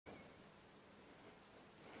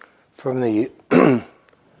From the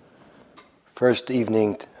first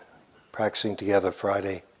evening practicing together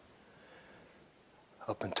Friday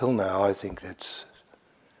up until now, I think it's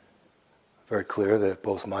very clear that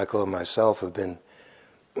both Michael and myself have been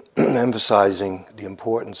emphasizing the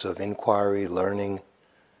importance of inquiry, learning,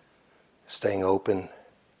 staying open,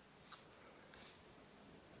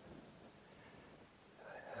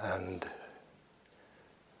 and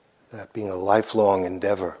that being a lifelong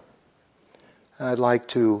endeavor. I'd like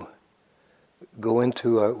to go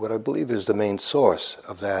into what I believe is the main source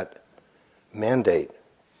of that mandate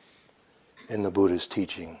in the Buddha's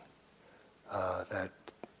teaching that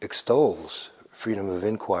extols freedom of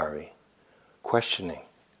inquiry, questioning,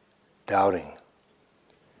 doubting.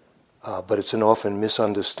 But it's an often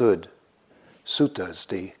misunderstood sutta. It's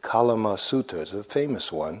the Kalama Sutta. It's a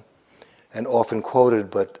famous one and often quoted,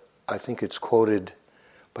 but I think it's quoted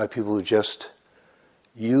by people who just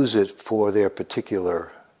use it for their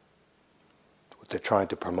particular they're trying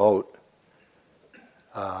to promote,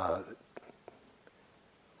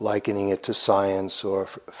 likening it to science or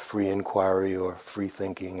free inquiry or free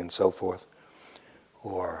thinking and so forth,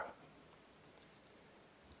 or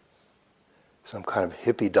some kind of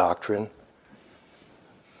hippie doctrine.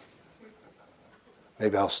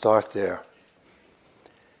 Maybe I'll start there.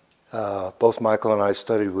 Both Michael and I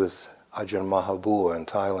studied with Ajahn Mahabua in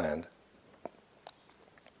Thailand.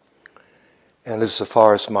 And this is a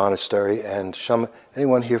forest monastery, and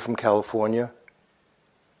anyone here from California?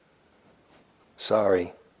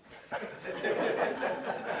 Sorry.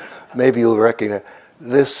 Maybe you'll recognize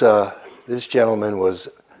this. This gentleman was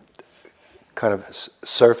kind of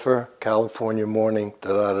surfer, California morning,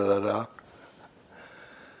 At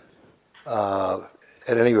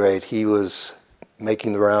any rate, he was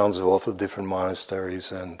making the rounds of all the different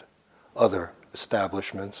monasteries and other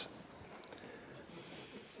establishments.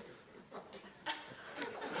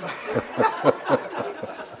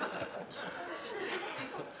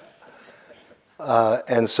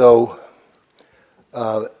 And so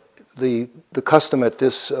the custom at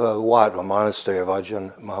this Wat, a monastery of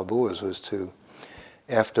Ajahn Mahabua's, was to,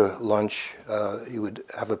 after lunch, you would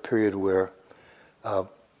have a period where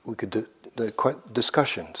we could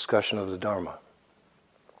discussion of the Dharma.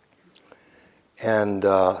 And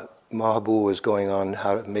Mahabua was going on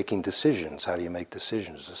making decisions. How do you make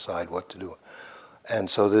decisions? Decide what to do. And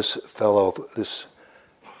so this fellow,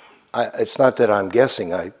 it's not that I'm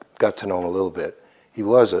guessing, I got to know him a little bit. He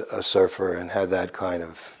was a surfer and had that kind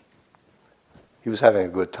of, he was having a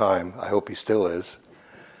good time. I hope he still is,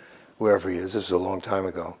 wherever he is. This is a long time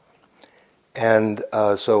ago. And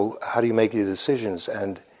so how do you make your decisions?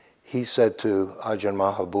 And he said to Ajahn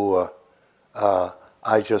Mahabua,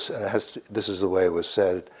 this is the way it was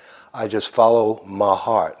said, I just follow my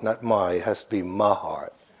heart, not my, it has to be my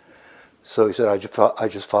heart. So he said, I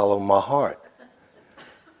just follow my heart.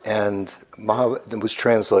 And it was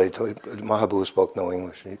translated, Mahabua spoke no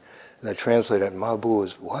English, and I translated it, Mahabua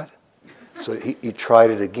was, what? So he tried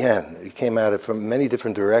it again. He came at it from many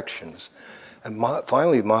different directions. And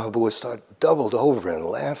finally Mahabua doubled over and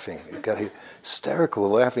laughing. He got hysterical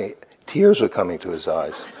laughing. Tears were coming to his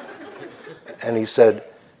eyes. And he said,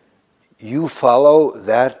 you follow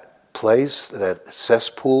that place, that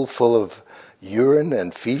cesspool full of urine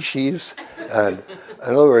and feces? And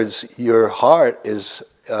in other words, your heart is,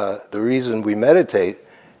 the reason we meditate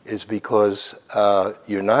is because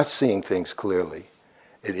you're not seeing things clearly.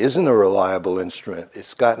 It isn't a reliable instrument.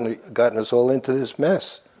 It's gotten us all into this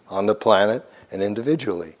mess on the planet and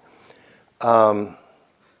individually. And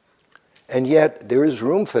yet there is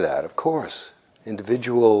room for that, of course.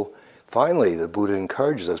 Finally, the Buddha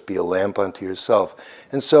encourages us, be a lamp unto yourself.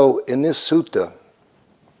 And so in this sutta,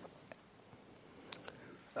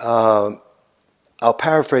 I'll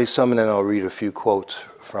paraphrase some and then I'll read a few quotes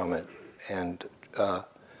from it and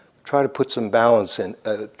try to put some balance in,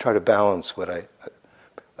 try to balance what I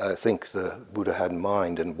think the Buddha had in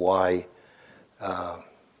mind and why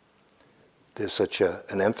there's such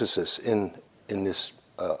an emphasis in this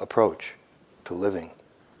approach to living.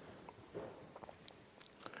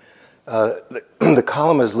 The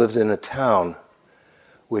Kalamas lived in a town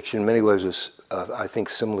which in many ways was, I think,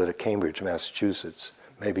 similar to Cambridge, Massachusetts,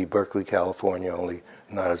 maybe Berkeley, California, only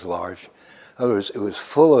not as large. In other words, it was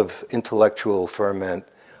full of intellectual ferment,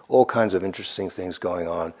 all kinds of interesting things going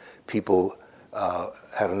on. People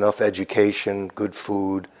had enough education, good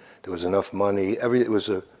food, there was enough money, it was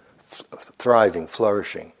a thriving,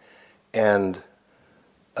 flourishing. And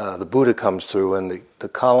the Buddha comes through and the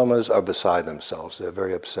Kalamas are beside themselves, they're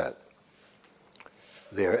very upset.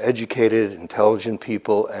 They are educated, intelligent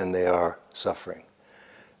people, and they are suffering.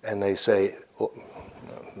 And they say,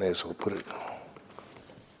 may as well put it.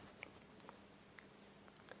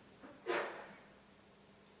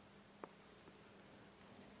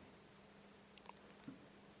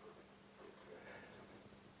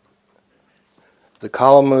 The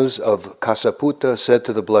Kalamas of Kasaputta said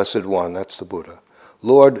to the Blessed One, that's the Buddha,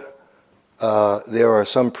 Lord, there are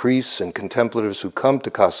some priests and contemplatives who come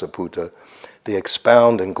to Kasaputta. They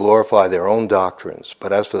expound and glorify their own doctrines,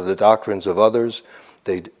 but as for the doctrines of others,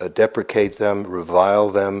 they deprecate them, revile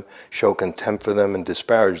them, show contempt for them, and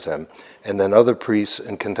disparage them. And then other priests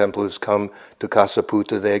and contemplatives come to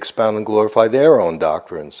Kasaputta, they expound and glorify their own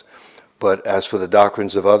doctrines. But as for the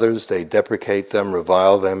doctrines of others, they deprecate them,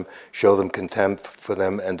 revile them, show them contempt for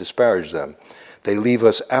them, and disparage them. They leave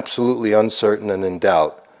us absolutely uncertain and in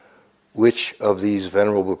doubt which of these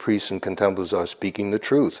venerable priests and contemplatives are speaking the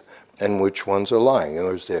truth and which ones are lying. In other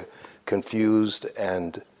words, they're confused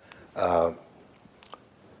and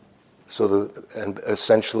and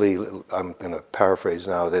essentially, I'm going to paraphrase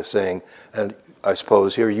now, they're saying, and I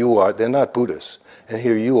suppose here you are, they're not Buddhists, and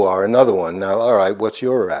here you are, another one. Now, all right, what's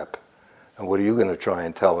your rap? And what are you going to try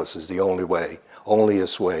and tell us is the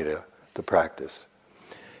onlyest way to practice?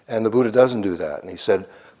 And the Buddha doesn't do that. And he said,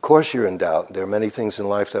 of course you're in doubt. There are many things in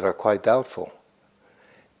life that are quite doubtful.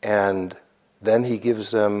 And then he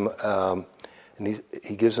gives them,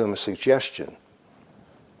 he gives them a suggestion,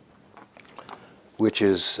 which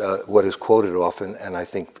is what is quoted often, and I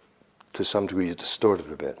think to some degree is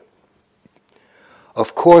distorted a bit.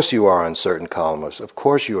 Of course you are uncertain, Kalamas. Of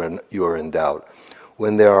course you are in doubt.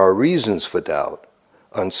 When there are reasons for doubt,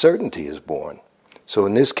 uncertainty is born. So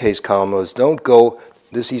in this case, Kalamas, don't go,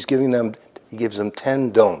 he gives them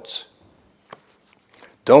 10 don'ts.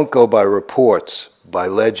 Don't go by reports, by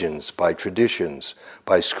legends, by traditions,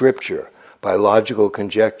 by scripture, by logical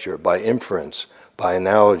conjecture, by inference, by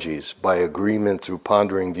analogies, by agreement through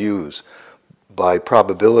pondering views, by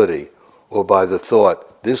probability, or by the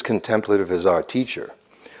thought, this contemplative is our teacher.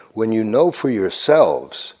 When you know for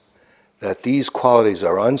yourselves that these qualities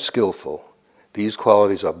are unskillful, these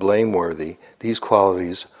qualities are blameworthy, these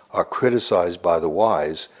qualities are criticized by the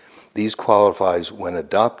wise, these qualities, when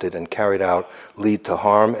adopted and carried out, lead to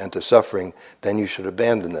harm and to suffering, then you should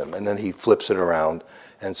abandon them. And then he flips it around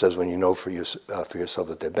and says, when you know for yourself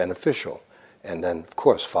that they're beneficial, and then, of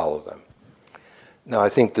course, follow them. Now, I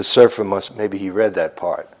think the surfer maybe he read that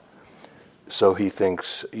part. So he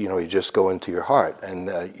thinks, you just go into your heart and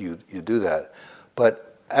you do that. But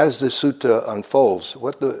as the sutta unfolds,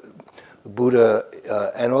 what the Buddha,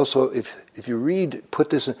 and also if you read,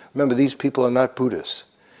 remember these people are not Buddhists.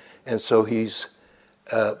 And so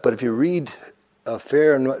but if you read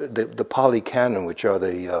the Pali Canon, which are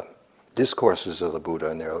the discourses of the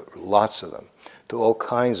Buddha, and there are lots of them, to all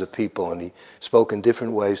kinds of people, and he spoke in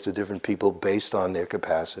different ways to different people based on their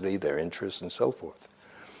capacity, their interests, and so forth.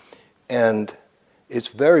 And it's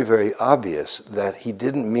very, very obvious that he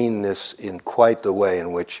didn't mean this in quite the way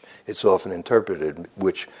in which it's often interpreted,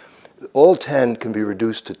 which all 10 can be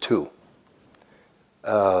reduced to 2.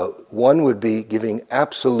 One would be giving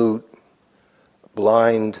absolute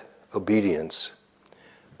blind obedience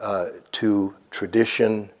to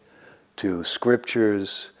tradition, to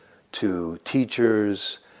scriptures, to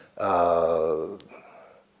teachers, to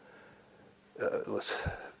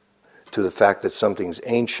the fact that something's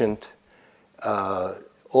ancient,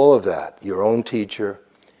 all of that, your own teacher,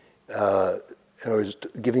 in other words,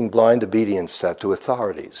 giving blind obedience to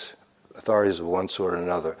authorities of one sort or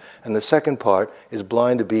another. And the second part is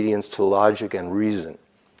blind obedience to logic and reason.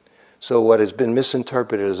 So what has been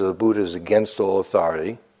misinterpreted as the Buddha is against all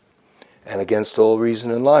authority and against all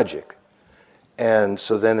reason and logic. And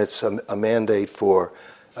so then it's a mandate for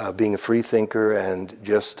being a free thinker and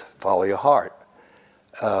just follow your heart.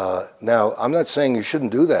 Now, I'm not saying you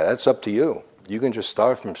shouldn't do that. That's up to you. You can just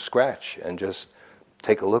start from scratch and just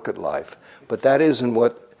take a look at life. But that isn't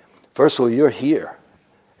what, first of all, you're here.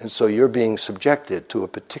 And so you're being subjected to a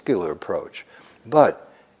particular approach.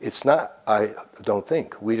 But it's not, I don't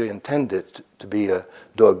think, we intend it to be a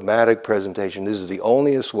dogmatic presentation. This is the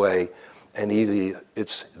onlyest way, and either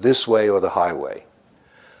it's this way or the highway.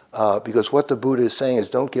 Because what the Buddha is saying is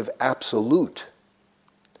don't give absolute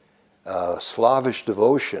slavish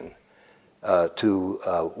devotion to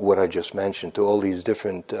what I just mentioned, to all these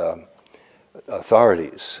different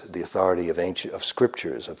authorities, the authority of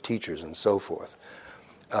scriptures, of teachers, and so forth.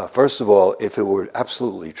 First of all, if it were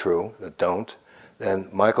absolutely true that don't, then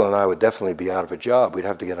Michael and I would definitely be out of a job. We'd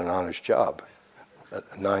have to get an honest job, a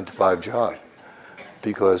 9-to-5 job,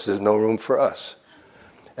 because there's no room for us.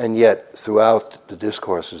 And yet, throughout the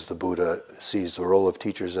discourses, the Buddha sees the role of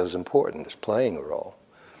teachers as important, as playing a role.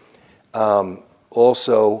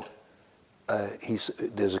 Also,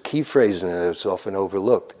 there's a key phrase in it that's often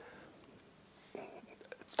overlooked.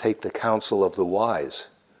 Take the counsel of the wise.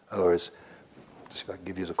 In other words, let's see if I can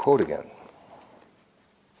give you the quote again.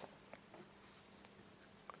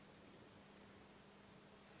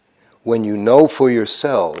 when you know for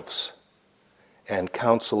yourselves and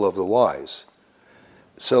counsel of the wise.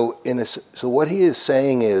 So what he is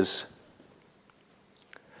saying is,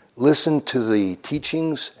 listen to the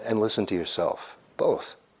teachings and listen to yourself,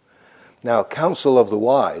 both. Now, counsel of the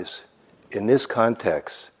wise, in this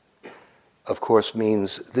context, of course,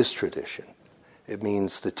 means this tradition. It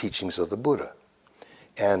means the teachings of the Buddha.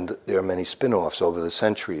 And there are many spin-offs over the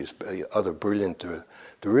centuries, other brilliant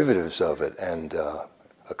derivatives of it, and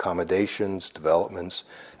accommodations, developments,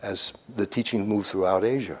 as the teaching moved throughout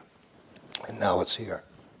Asia. And now it's here.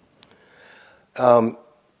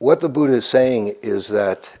 What the Buddha is saying is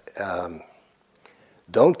that,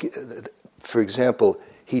 for example,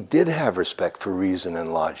 he did have respect for reason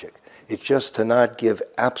and logic. It's just to not give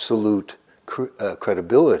absolute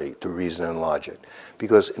credibility to reason and logic,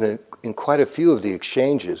 because in quite a few of the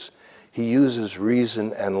exchanges, he uses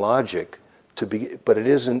reason and logic but it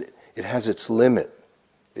isn't. It has its limit,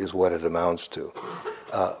 is what it amounts to.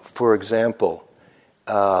 For example,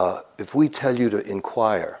 if we tell you to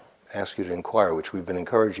inquire, ask you to inquire, which we've been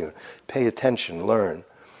encouraging you, pay attention, learn.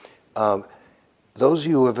 Those of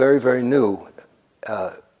you who are very, very new,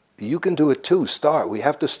 you can do it too. Start. We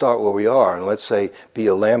have to start where we are, and let's say, be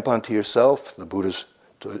a lamp unto yourself. When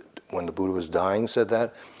the Buddha was dying, said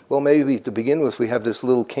that. Well, maybe to begin with, we have this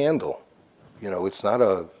little candle. It's not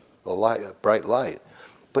a bright light,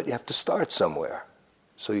 but you have to start somewhere.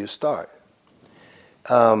 So you start.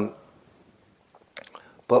 But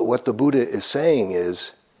what the Buddha is saying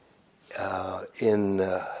is, at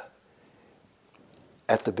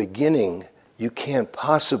the beginning, you can't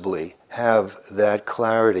possibly have that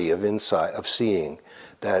clarity of insight, of seeing,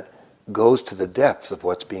 that goes to the depth of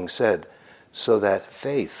what's being said, so that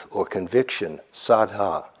faith or conviction,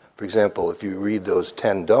 saddha, for example, if you read those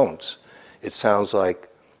 10 don'ts, it sounds like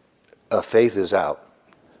faith is out.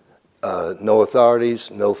 No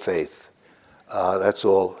authorities, no faith. That's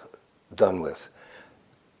all done with.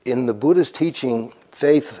 In the Buddha's teaching,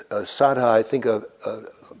 faith, saddha, I think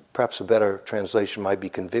perhaps a better translation might be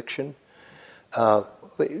conviction.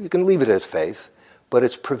 You can leave it as faith, but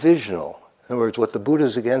it's provisional. In other words, what the Buddha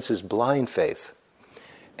is against is blind faith.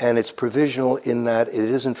 And it's provisional in that it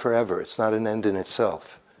isn't forever. It's not an end in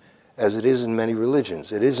itself, as it is in many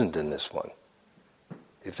religions. It isn't in this one.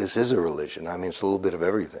 If this is a religion, I mean, it's a little bit of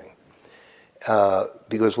everything.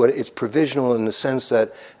 Because it's provisional in the sense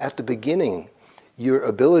that at the beginning, your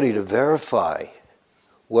ability to verify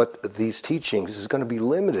what these teachings is going to be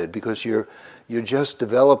limited, because you're just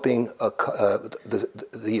developing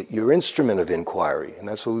your instrument of inquiry, and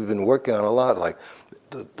that's what we've been working on a lot, like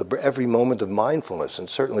every moment of mindfulness, and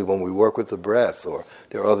certainly when we work with the breath, or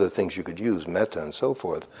there are other things you could use, metta and so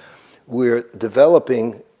forth. We're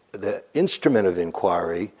developing the instrument of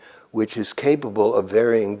inquiry, which is capable of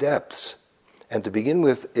varying depths. And to begin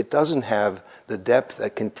with, it doesn't have the depth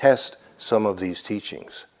that can test some of these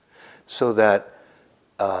teachings, so that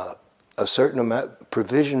a certain amount,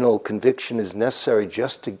 provisional conviction is necessary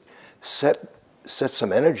just to set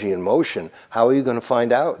some energy in motion. How are you going to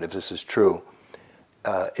find out if this is true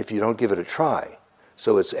if you don't give it a try?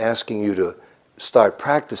 So it's asking you to start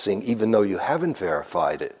practicing even though you haven't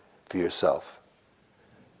verified it for yourself.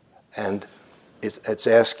 And it's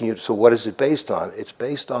asking you, so what is it based on? It's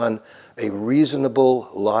based on a reasonable,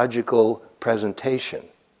 logical presentation,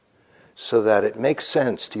 so that it makes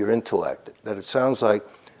sense to your intellect, that it sounds like,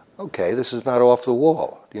 okay, this is not off the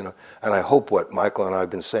wall, And I hope what Michael and I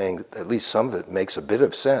have been saying, at least some of it makes a bit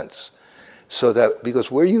of sense, so that,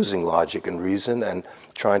 because we're using logic and reason and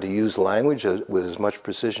trying to use language with as much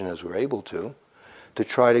precision as we're able to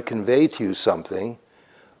try to convey to you something,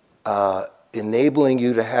 enabling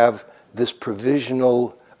you to have this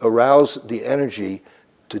provisional, arouse the energy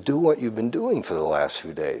to do what you've been doing for the last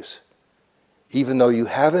few days. Even though you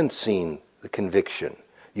haven't seen the conviction,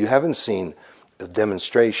 you haven't seen a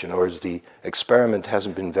demonstration, or as the experiment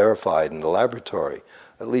hasn't been verified in the laboratory,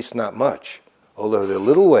 at least not much. Although there are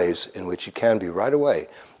little ways in which it can be right away.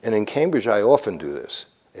 And in Cambridge, I often do this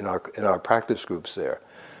in our practice groups there.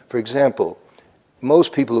 For example,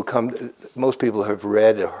 most people have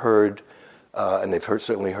read or heard, and they've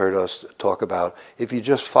certainly heard us talk about, if you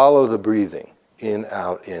just follow the breathing, in,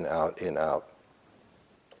 out, in, out, in, out,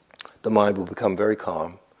 the mind will become very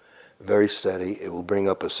calm, very steady. It will bring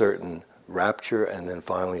up a certain rapture and then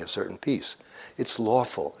finally a certain peace. It's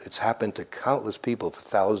lawful. It's happened to countless people for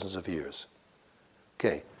thousands of years.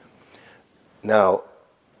 Okay. Now,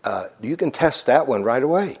 you can test that one right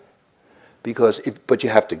away, but you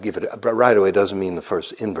have to give it. But right away doesn't mean the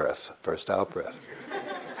first in-breath, first out-breath.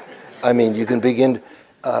 I mean, you can begin,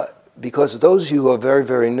 because those of you who are very,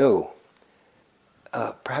 very new,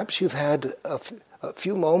 perhaps you've had a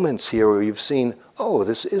few moments here where you've seen, oh,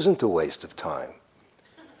 this isn't a waste of time.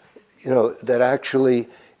 That actually,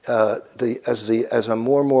 as I'm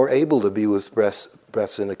more and more able to be with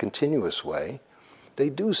breaths in a continuous way, they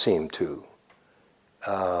do seem to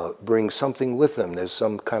bring something with them. There's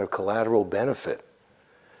some kind of collateral benefit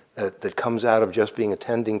that comes out of just being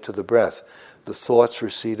attending to the breath. The thoughts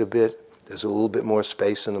recede a bit. There's a little bit more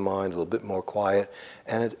space in the mind, a little bit more quiet,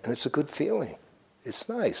 and it's a good feeling. It's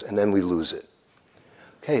nice, and then we lose it.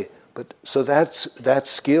 Okay, but so that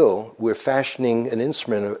skill. We're fashioning an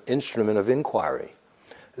instrument of inquiry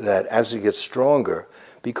that, as it gets stronger,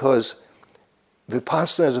 because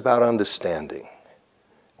Vipassana is about understanding.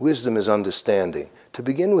 Wisdom is understanding. To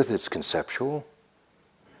begin with, it's conceptual.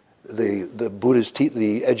 The Buddha's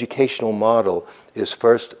the educational model is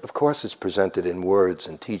first, of course, it's presented in words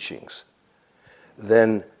and teachings.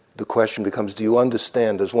 Then the question becomes, do you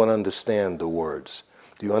understand? Does one understand the words?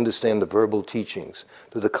 Do you understand the verbal teachings?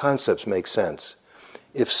 Do the concepts make sense?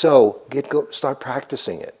 If so, start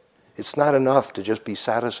practicing it. It's not enough to just be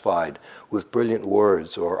satisfied with brilliant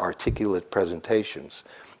words or articulate presentations.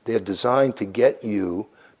 They're designed to get you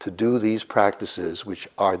to do these practices, which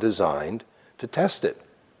are designed to test it.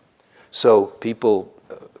 So people,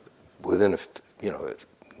 within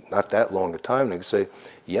not that long a time, they can say,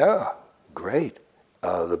 yeah, great.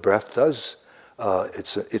 The breath does.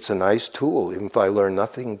 It's a nice tool. Even if I learn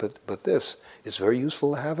nothing but this, it's very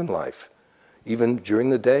useful to have in life. Even during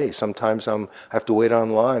the day, sometimes I have to wait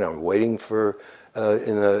online. I'm waiting for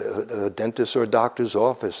in a dentist or a doctor's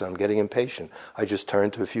office. I'm getting impatient. I just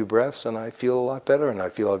turn to a few breaths, and I feel a lot better, and I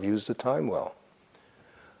feel I've used the time well.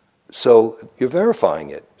 So you're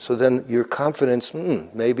verifying it. So then your confidence,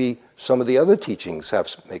 maybe some of the other teachings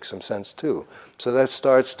make some sense too. So that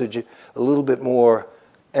starts to a little bit more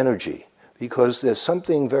energy, because there's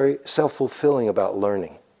something very self-fulfilling about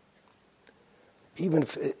learning. Even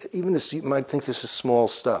if you might think this is small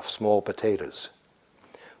stuff, small potatoes.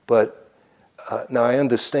 But now I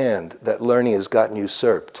understand that learning has gotten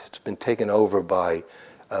usurped. It's been taken over by,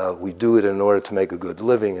 we do it in order to make a good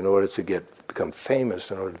living, in order to become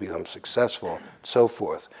famous, in order to become successful, and so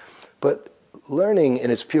forth. But learning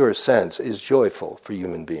in its purest sense is joyful for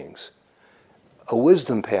human beings. A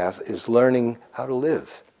wisdom path is learning how to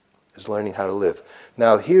live,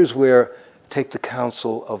 Now here's where, take the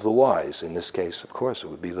counsel of the wise. In this case, of course, it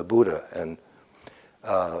would be the Buddha, and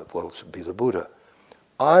it would be the Buddha.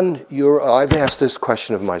 I've asked this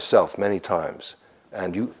question of myself many times,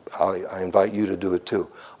 and I invite you to do it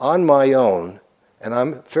too. On my own, and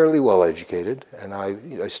I'm fairly well educated, and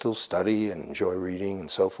I still study and enjoy reading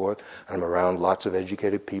and so forth. I'm around lots of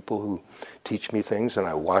educated people who teach me things, and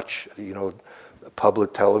I watch,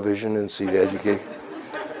 public television and see the education.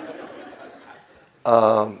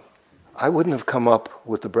 I wouldn't have come up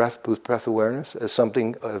with the breath awareness as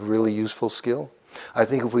something a really useful skill. I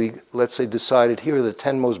think if we, let's say, decided here are the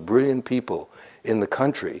 10 most brilliant people in the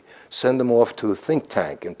country, send them off to a think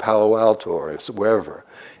tank in Palo Alto or wherever,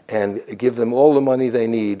 and give them all the money they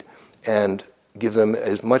need and give them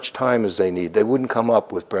as much time as they need, they wouldn't come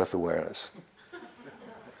up with breath awareness.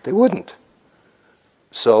 They wouldn't.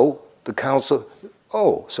 So the council,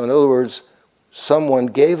 so in other words, someone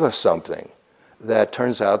gave us something that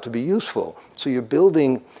turns out to be useful. So you're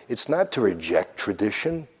building, it's not to reject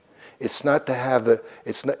tradition. It's not to have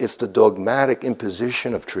it's the dogmatic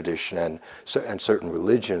imposition of tradition and certain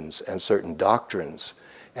religions and certain doctrines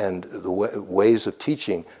and the ways of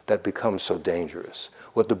teaching that become so dangerous.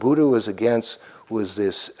 What the Buddha was against was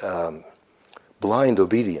this blind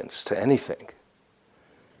obedience to anything.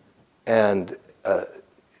 And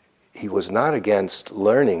he was not against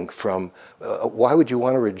learning from, why would you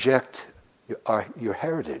want to reject your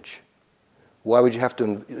heritage? Why would you have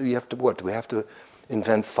to what? Do we have to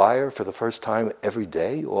invent fire for the first time every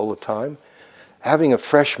day, all the time? Having a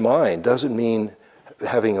fresh mind doesn't mean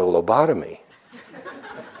having a lobotomy.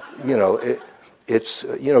 You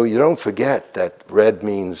don't forget that red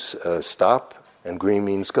means stop and green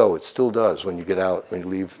means go. It still does when you get out, when you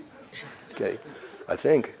leave. Okay, I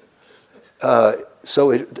think.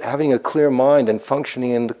 So having a clear mind and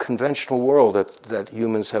functioning in the conventional world that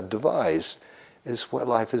humans have devised is what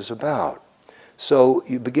life is about. So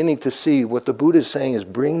you're beginning to see what the Buddha is saying is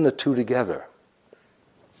bring the two together.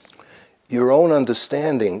 Your own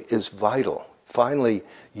understanding is vital. Finally,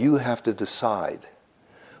 you have to decide.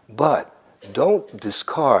 But don't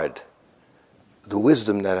discard the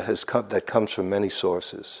wisdom that comes from many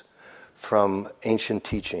sources, from ancient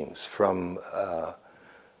teachings, from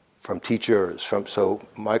teachers. So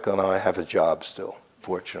Michael and I have a job still,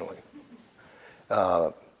 fortunately,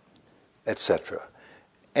 etc.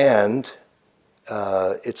 And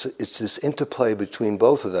it's this interplay between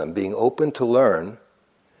both of them, being open to learn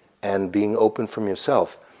and being open from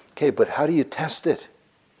yourself. Okay, but how do you test it?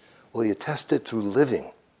 Well, you test it through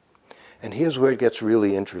living. And here's where it gets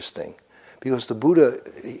really interesting. Because the Buddha,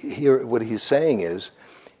 here, what he's saying is,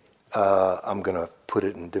 I'm going to put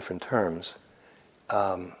it in different terms,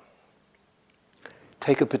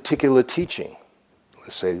 take a particular teaching.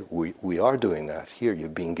 Let's say we are doing that here. You're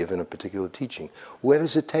being given a particular teaching. Where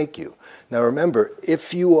does it take you? Now remember,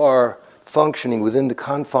 if you are functioning within the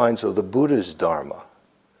confines of the Buddha's Dharma,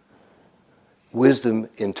 wisdom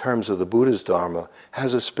in terms of the Buddha's Dharma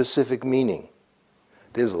has a specific meaning.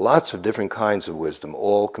 There's lots of different kinds of wisdom.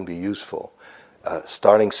 All can be useful.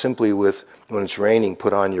 Starting simply with, when it's raining,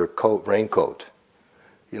 put on your raincoat.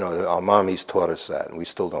 You know, our mommies taught us that, and we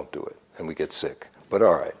still don't do it, and we get sick. But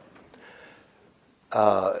all right.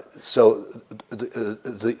 So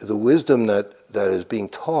the wisdom that is being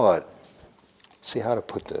taught, see how to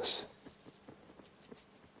put this.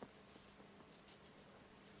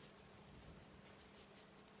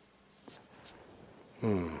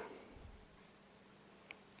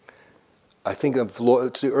 I think it's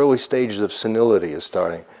the early stages of senility is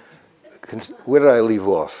starting. Where did I leave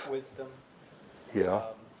off? Wisdom. Yeah.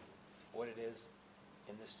 What it is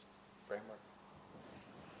in this framework.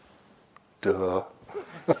 Duh.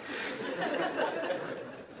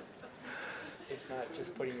 It's not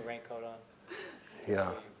just putting your raincoat on.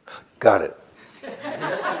 Yeah. Got it.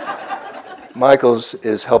 Michael's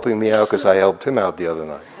is helping me out because I helped him out the other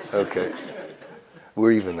night. Okay.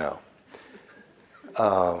 We're even now.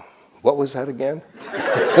 What was that again?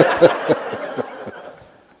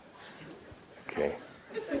 Okay.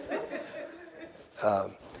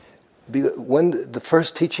 When the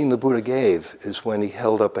first teaching the Buddha gave is when he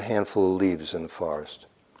held up a handful of leaves in the forest.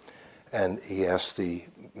 And he asked the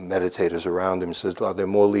meditators around him, he says, "Are there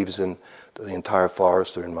more leaves in the entire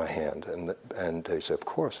forest or in my hand?" And they said, "Of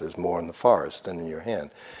course, there's more in the forest than in your hand."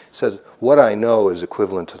 He says, "What I know is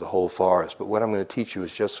equivalent to the whole forest, but what I'm going to teach you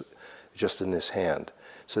is just in this hand."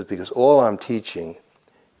 He says, because all I'm teaching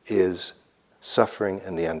is suffering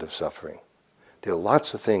and the end of suffering. There are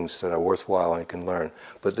lots of things that are worthwhile I can learn,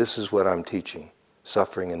 but this is what I'm teaching,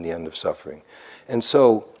 suffering and the end of suffering. And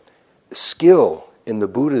so, skill in the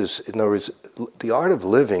Buddha's, in other words, the art of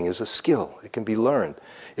living is a skill. It can be learned.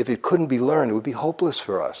 If it couldn't be learned, it would be hopeless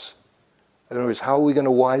for us. In other words, how are we going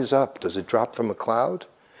to wise up? Does it drop from a cloud?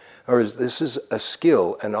 Or this is a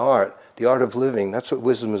skill, an art, the art of living. That's what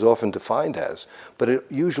wisdom is often defined as. But it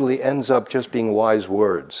usually ends up just being wise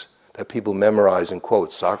words that people memorize and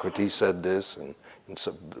quote. Socrates said this, and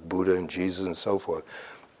so Buddha and Jesus and so forth.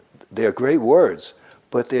 They're great words,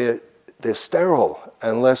 but they're sterile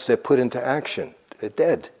unless they're put into action. They're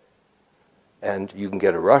dead. And you can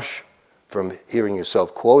get a rush from hearing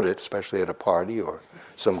yourself quote it, especially at a party or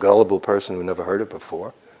some gullible person who never heard it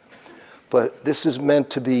before. But this is meant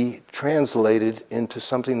to be translated into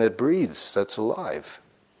something that breathes, that's alive.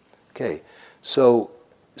 Okay, so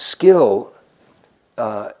skill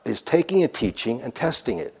is taking a teaching and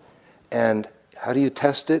testing it. And how do you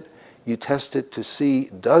test it? You test it to see,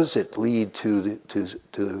 does it lead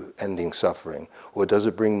to ending suffering, or does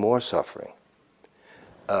it bring more suffering?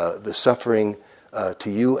 The suffering to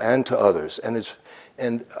you and to others.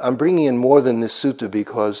 And I'm bringing in more than this sutta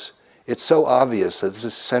because it's so obvious that this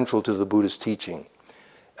is central to the Buddha's teaching.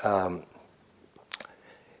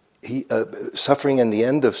 Suffering and the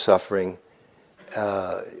end of suffering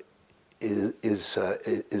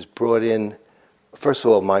is brought in. First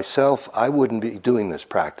of all, myself, I wouldn't be doing this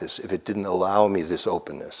practice if it didn't allow me this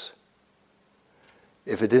openness.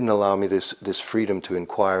 If it didn't allow me this freedom to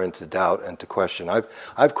inquire and to doubt and to question.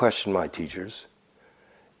 I've questioned my teachers.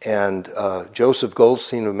 And Joseph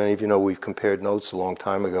Goldstein, who many of you know, we've compared notes a long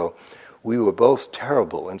time ago. We were both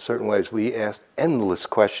terrible in certain ways. We asked endless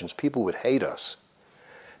questions. People would hate us.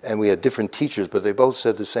 And we had different teachers, but they both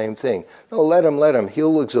said the same thing. No, let him.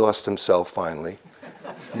 He'll exhaust himself finally.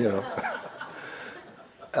 You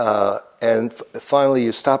know. And finally,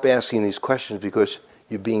 you stop asking these questions because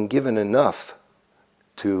you're being given enough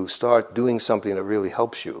to start doing something that really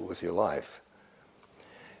helps you with your life.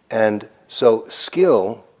 And so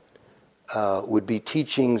skill would be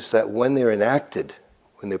teachings that when they're enacted,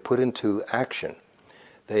 when they're put into action,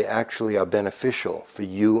 they actually are beneficial for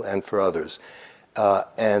you and for others.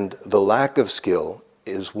 And the lack of skill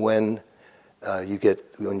is when you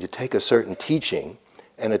take a certain teaching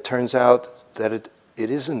and it turns out that it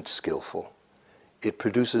isn't skillful. It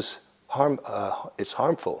produces harm. It's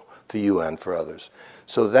harmful for you and for others.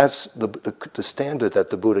 So that's the standard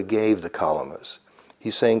that the Buddha gave the Kalamas.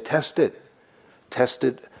 He's saying, test it. Test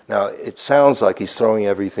it. Now, it sounds like he's throwing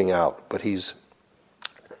everything out, but he's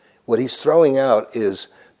What he's throwing out is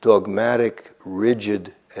dogmatic,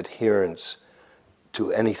 rigid adherence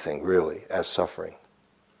to anything, really, as suffering.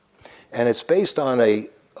 And it's based on a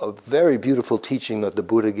very beautiful teaching that the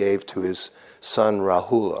Buddha gave to his son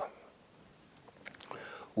Rahula,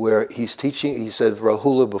 where he's teaching, he said,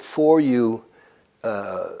 Rahula, before you,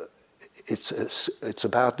 it's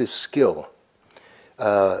about this skill,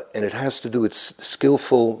 and it has to do with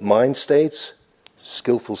skillful mind states,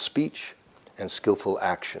 skillful speech, and skillful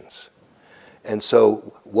actions. And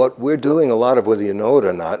so what we're doing a lot of, whether you know it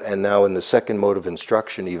or not, and now in the second mode of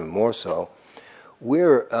instruction even more so,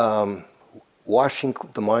 we're washing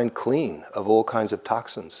the mind clean of all kinds of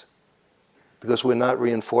toxins because we're not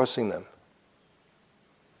reinforcing them.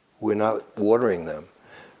 We're not watering them.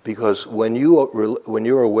 Because when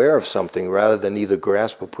you're aware of something, rather than either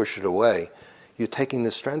grasp or push it away, you're taking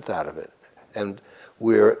the strength out of it. And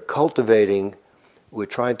we're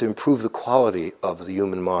trying to improve the quality of the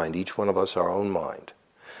human mind, each one of us our own mind.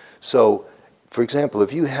 So, for example,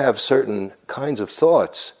 if you have certain kinds of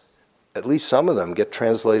thoughts, at least some of them get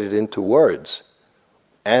translated into words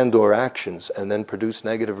and or actions and then produce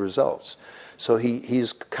negative results. So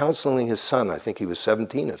he's counseling his son. I think he was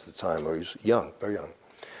 17 at the time, or he was young, very young.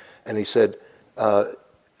 And he said,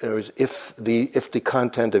 if the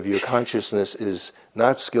content of your consciousness is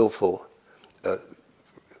not skillful,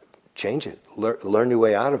 change it. Learn your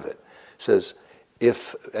way out of it. It says,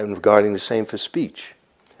 and regarding the same for speech,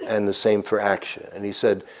 and the same for action. And he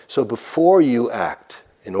said, so before you act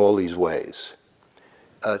in all these ways,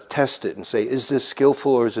 test it and say, is this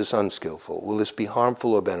skillful or is this unskillful? Will this be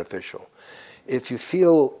harmful or beneficial? If you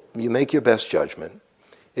feel, you make your best judgment.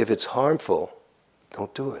 If it's harmful,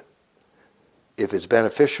 don't do it. If it's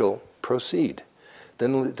beneficial, proceed.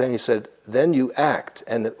 Then he said, then you act.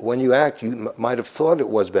 And when you act, you might have thought it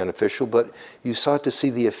was beneficial, but you start to see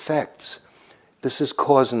the effects. This is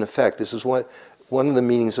cause and effect. This is one of the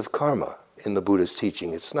meanings of karma in the Buddha's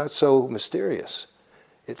teaching. It's not so mysterious.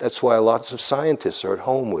 That's why lots of scientists are at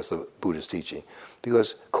home with the Buddha's teaching,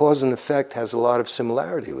 because cause and effect has a lot of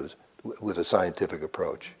similarity with a scientific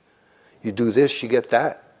approach. You do this, you get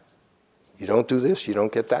that. You don't do this, you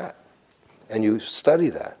don't get that. And you study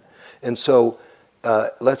that. And so,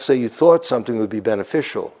 let's say you thought something would be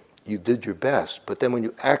beneficial. You did your best, but then when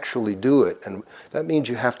you actually do it, and that means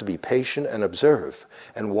you have to be patient and observe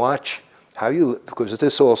and watch how you, because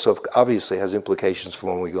this also obviously has implications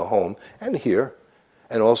for when we go home and here,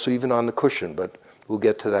 and also even on the cushion, but we'll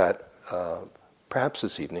get to that perhaps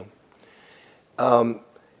this evening.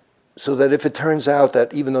 So that if it turns out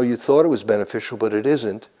that even though you thought it was beneficial, but it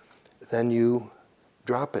isn't, then you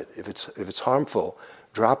drop it. If it's harmful,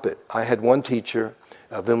 drop it. I had one teacher,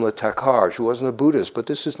 Vimla Thakur. She wasn't a Buddhist, but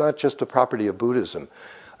this is not just a property of Buddhism.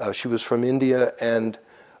 She was from India, and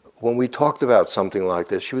when we talked about something like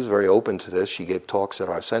this, she was very open to this. She gave talks at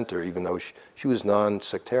our center, even though she was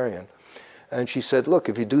non-sectarian. And she said, look,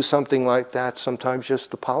 if you do something like that, sometimes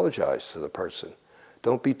just apologize to the person.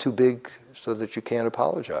 Don't be too big so that you can't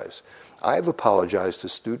apologize. I've apologized to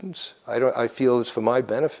students. I feel it's for my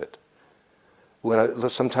benefit.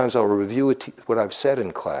 Sometimes I'll review what I've said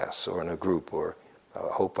in class or in a group, or I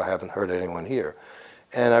hope I haven't hurt anyone here.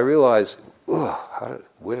 And I realize,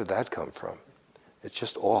 where did that come from? It's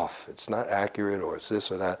just off. It's not accurate, or it's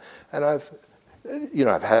this or that. And I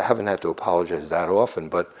haven't had to apologize that often,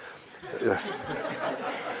 but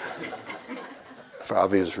for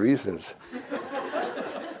obvious reasons.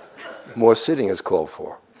 More sitting is called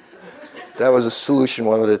for. That was a solution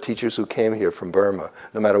one of the teachers who came here from Burma.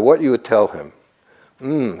 No matter what you would tell him,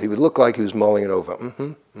 he would look like he was mulling it over.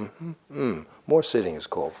 More sitting is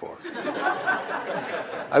called for.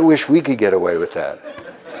 I wish we could get away with that.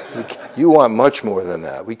 You want much more than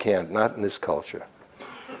that. We can't, not in this culture.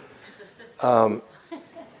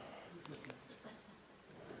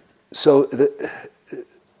 So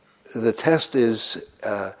the test is,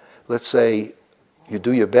 let's say you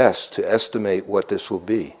do your best to estimate what this will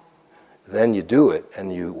be. Then you do it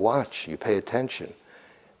and you watch, you pay attention.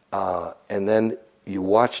 And then you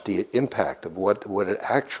watch the impact of what it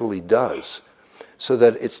actually does. So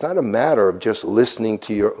that it's not a matter of just listening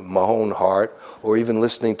to my own heart or even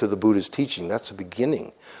listening to the Buddha's teaching. That's the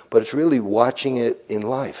beginning. But it's really watching it in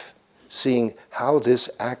life, seeing how this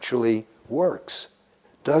actually works.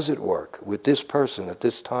 Does it work with this person at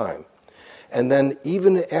this time? And then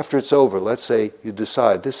even after it's over, let's say you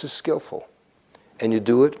decide this is skillful, and you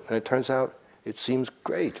do it, and it turns out it seems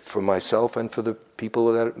great for myself and for the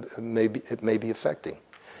people that it may be affecting.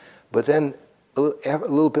 But then a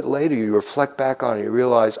little bit later, you reflect back on it, you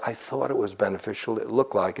realize, I thought it was beneficial, it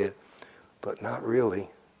looked like it, but not really.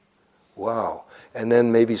 Wow. And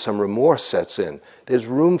then maybe some remorse sets in. There's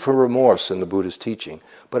room for remorse in the Buddha's teaching,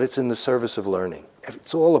 but it's in the service of learning.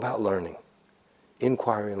 It's all about learning,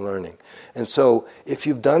 inquiry and learning. And so if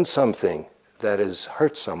you've done something that has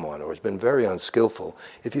hurt someone or has been very unskillful,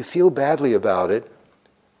 if you feel badly about it,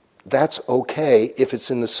 that's okay if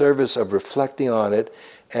it's in the service of reflecting on it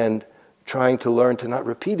and trying to learn to not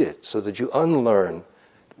repeat it so that you unlearn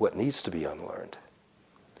what needs to be unlearned.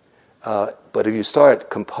 But if you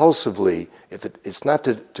start compulsively, it's not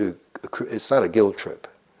it's not a guilt trip.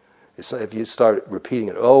 It's not, if you start repeating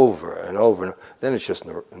it over and over, then it's just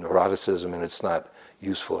neuroticism and it's not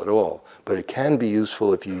useful at all. But it can be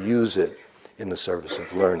useful if you use it in the service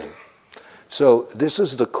of learning. So this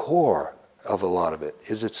is the core of a lot of it.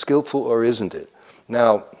 Is it skillful or isn't it?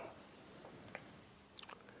 Now,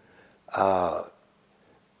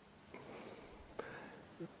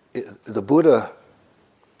 the Buddha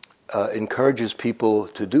encourages people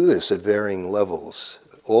to do this at varying levels,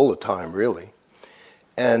 all the time, really.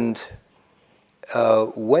 And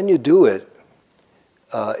when you do it,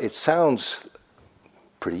 it sounds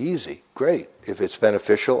pretty easy. Great. If it's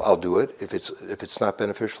beneficial, I'll do it. If it's not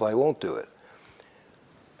beneficial, I won't do it.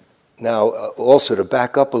 Now, also to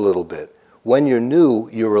back up a little bit, when you're new,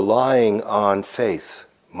 you're relying on faith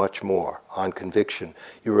much more, on conviction.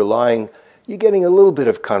 You're getting a little bit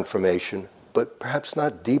of confirmation, but perhaps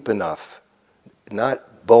not deep enough,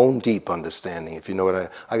 not bone deep understanding, if you know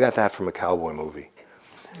what I got that from a cowboy movie.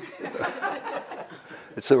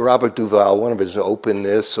 It's a Robert Duvall, one of his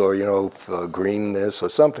openness or, greenness or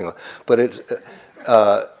something. But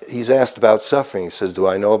he's asked about suffering. He says, do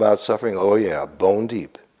I know about suffering? Oh yeah, bone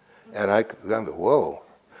deep. And I'm whoa.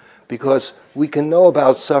 Because we can know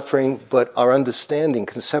about suffering, but our understanding,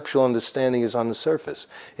 conceptual understanding, is on the surface.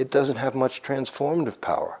 It doesn't have much transformative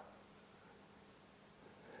power.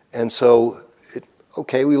 And so, it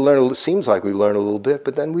seems like we learn a little bit,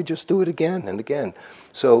 but then we just do it again and again.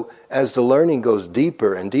 So as the learning goes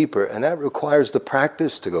deeper and deeper, and that requires the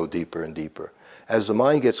practice to go deeper and deeper, as the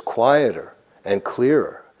mind gets quieter and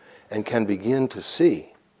clearer and can begin to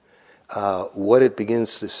see, what it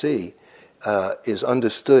begins to see is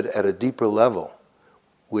understood at a deeper level,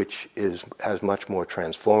 which has much more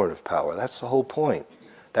transformative power. That's the whole point.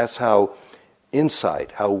 That's how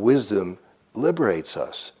insight, how wisdom liberates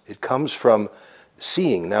us. It comes from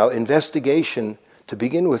seeing. Now, investigation, to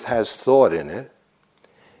begin with, has thought in it.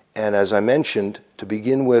 And as I mentioned, to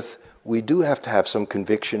begin with, we do have to have some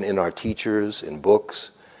conviction in our teachers, in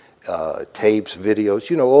books, tapes,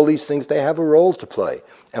 videos. All these things, they have a role to play.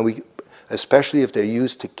 And especially if they're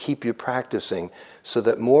used to keep you practicing, so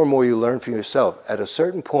that more and more you learn for yourself. At a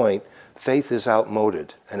certain point, faith is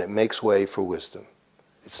outmoded, and it makes way for wisdom.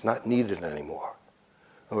 It's not needed anymore.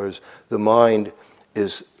 In other words, the mind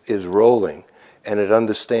is rolling, and it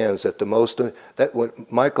understands that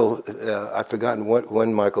what Michael, I've forgotten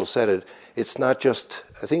when Michael said it, it's not just,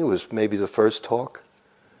 I think it was maybe the first talk,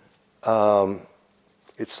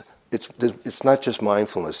 it's not just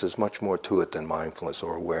mindfulness, there's much more to it than mindfulness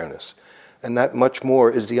or awareness. And that much more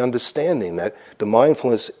is the understanding that the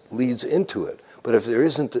mindfulness leads into it. But if there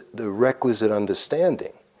isn't the requisite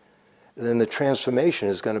understanding, then the transformation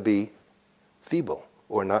is going to be feeble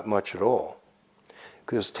or not much at all.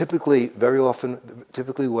 Because typically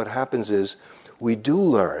what happens is we do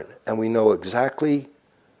learn and we know exactly,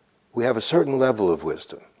 we have a certain level of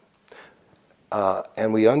wisdom.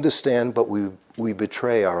 And we understand, but we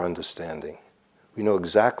betray our understanding. We know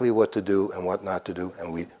exactly what to do and what not to do,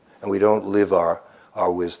 and we don't live our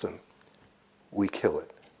wisdom. We kill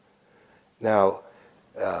it. Now,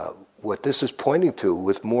 what this is pointing to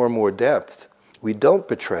with more and more depth, we don't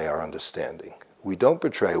betray our understanding. We don't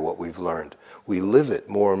betray what we've learned. We live it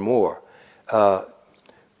more and more.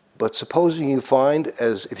 But supposing you find,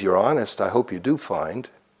 as if you're honest, I hope you do find,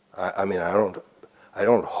 I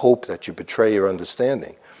don't hope that you betray your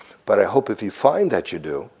understanding, but I hope if you find that you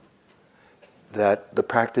do, that the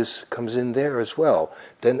practice comes in there as well.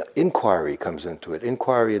 Then inquiry comes into it.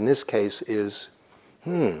 Inquiry in this case is,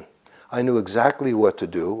 I knew exactly what to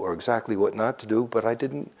do or exactly what not to do, but I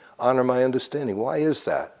didn't honor my understanding. Why is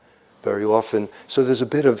that? Very often, so there's a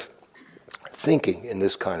bit of thinking in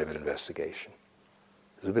this kind of an investigation.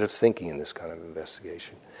 There's a bit of thinking in this kind of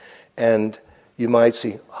investigation. And you might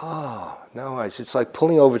see, now I see. It's like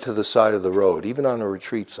pulling over to the side of the road, even on a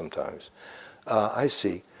retreat sometimes. I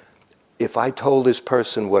see. If I told this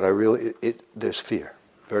person what I really, there's fear.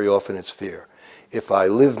 Very often it's fear. If I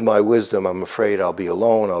live my wisdom, I'm afraid I'll be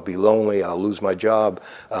alone, I'll be lonely, I'll lose my job,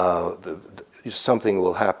 something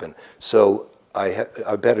will happen. So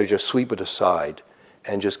I better just sweep it aside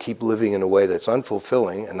and just keep living in a way that's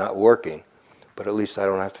unfulfilling and not working, but at least I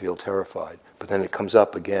don't have to feel terrified. But then it comes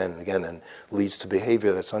up again and again and leads to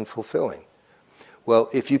behavior that's unfulfilling. Well,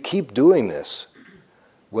 if you keep doing this,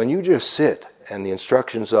 when you just sit and the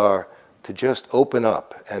instructions are to just open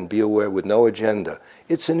up and be aware with no agenda,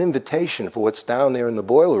 it's an invitation for what's down there in the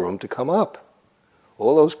boiler room to come up.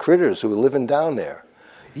 All those critters who are living down there.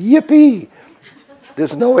 Yippee!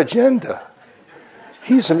 There's no agenda.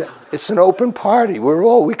 It's an open party.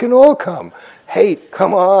 We can all come. Hey,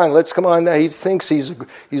 come on, let's come on now. He thinks he's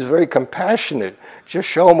very compassionate. Just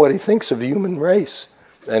show him what he thinks of the human race.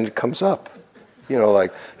 And it comes up.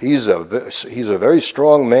 Like he's a very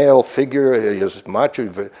strong male figure. He has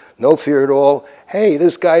macho, no fear at all. Hey,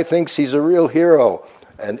 this guy thinks he's a real hero.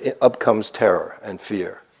 And up comes terror and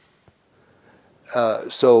fear.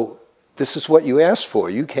 So this is what you asked for.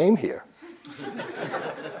 You came here.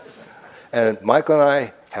 And Michael and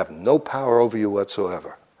I have no power over you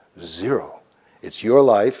whatsoever. Zero. It's your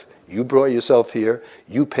life. You brought yourself here.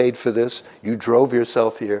 You paid for this. You drove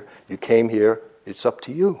yourself here. You came here. It's up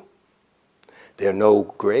to you. There are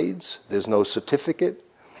no grades. There's no certificate.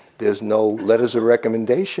 There's no letters of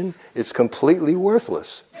recommendation. It's completely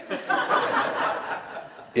worthless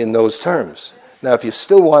in those terms. Now, if you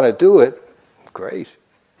still want to do it, great.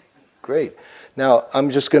 Now, I'm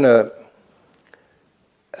just going to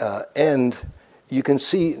end. You can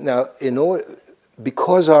see now,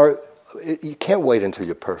 because you can't wait until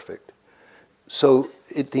you're perfect. So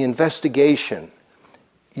the investigation,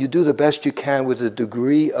 you do the best you can with the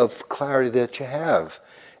degree of clarity that you have,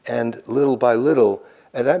 and little by little,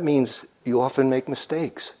 and that means you often make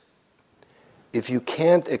mistakes. If you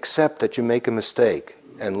can't accept that you make a mistake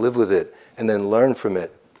and live with it and then learn from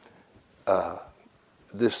it,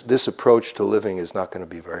 this approach to living is not going to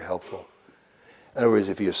be very helpful. In other words,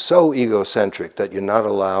 if you're so egocentric that you're not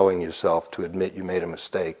allowing yourself to admit you made a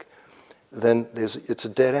mistake, then it's a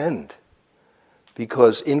dead end.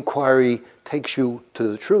 Because inquiry takes you to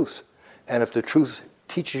the truth. And if the truth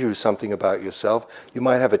teaches you something about yourself, you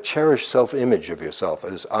might have a cherished self-image of yourself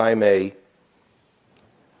as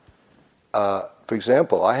for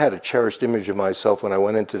example, I had a cherished image of myself when I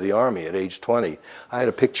went into the army at age 20. I had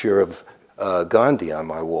a picture of Gandhi on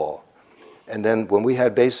my wall. And then when we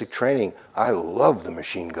had basic training, I loved the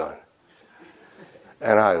machine gun.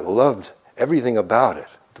 And I loved everything about it,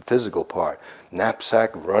 the physical part.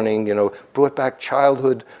 Knapsack, running, brought back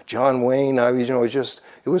childhood, John Wayne. It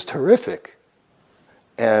was terrific.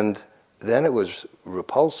 And then it was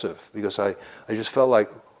repulsive because I just felt like,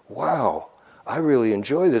 wow, I really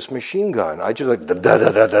enjoy this machine gun. I just like,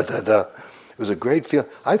 da-da-da-da-da-da. It was a great feeling.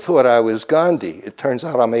 I thought I was Gandhi. It turns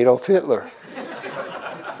out I'm Adolf Hitler.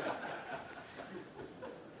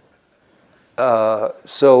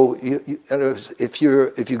 So if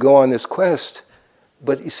you go on this quest,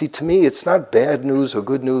 but you see, to me, it's not bad news or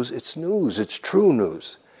good news. It's news. It's true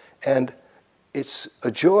news, and it's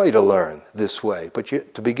a joy to learn this way. But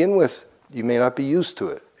to begin with, you may not be used to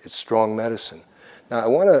it. It's strong medicine. Now, I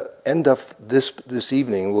want to end up this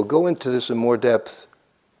evening. We'll go into this in more depth,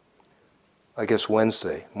 I guess,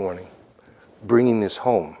 Wednesday morning, bringing this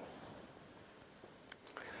home.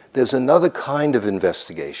 There's another kind of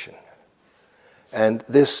investigation. And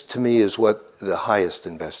this, to me, is what the highest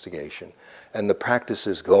investigation. And the practice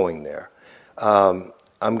is going there. I'm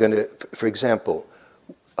going to, for example,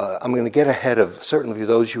 I'm going to get ahead of certainly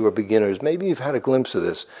those who are beginners. Maybe you've had a glimpse of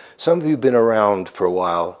this. Some of you have been around for a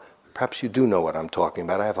while. Perhaps you do know what I'm talking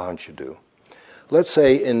about. I have a hunch you do. Let's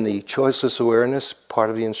say in the choiceless awareness part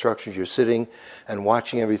of the instructions, you're sitting and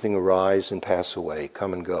watching everything arise and pass away,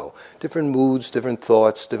 come and go. Different moods, different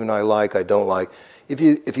thoughts, different I like, I don't like. If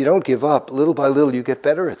you don't give up, little by little you get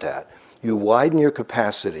better at that. You widen your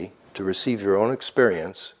capacity to receive your own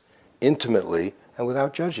experience intimately and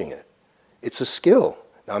without judging it. It's a skill.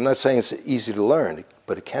 Now, I'm not saying it's easy to learn,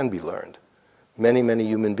 but it can be learned. Many, many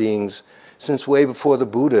human beings, since way before the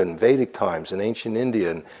Buddha in Vedic times, in ancient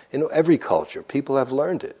India, and in every culture, people have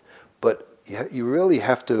learned it. But you really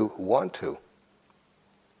have to want to.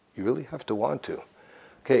 You really have to want to.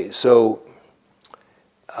 Okay, so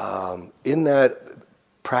in that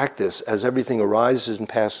practice, as everything arises and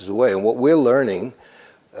passes away, and what we're learning,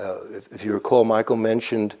 if you recall, Michael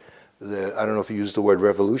mentioned, I don't know if he used the word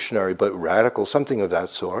revolutionary, but radical, something of that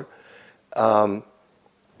sort.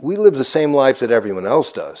 We live the same life that everyone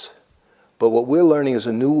else does, but what we're learning is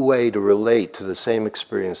a new way to relate to the same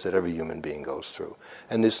experience that every human being goes through.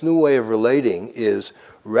 And this new way of relating is,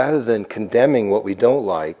 rather than condemning what we don't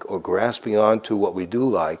like or grasping onto what we do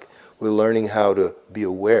like, we're learning how to be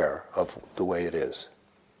aware of the way it is.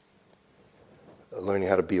 Learning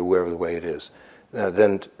how to be aware of the way it is. Now,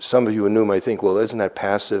 then some of you who are new might think, well, isn't that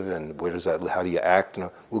passive, and how do you act?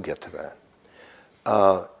 No, we'll get to that.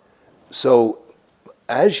 So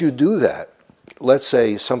as you do that, let's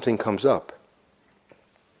say something comes up.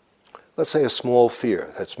 Let's say a small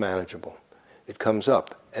fear that's manageable. It comes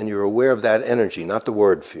up, and you're aware of that energy, not the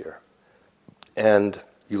word fear. And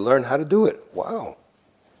you learn how to do it. Wow.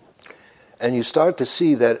 And you start to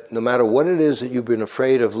see that no matter what it is that you've been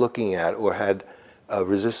afraid of looking at or had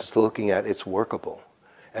resistance to looking at, it's workable.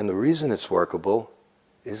 And the reason it's workable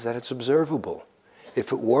is that it's observable.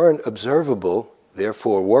 If it weren't observable,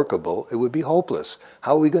 therefore workable, it would be hopeless.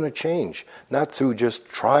 How are we going to change? Not through just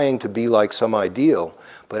trying to be like some ideal,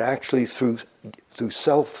 but actually through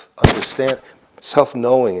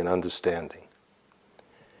self-knowing and understanding.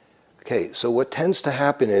 Okay, so what tends to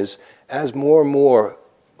happen is, as more and more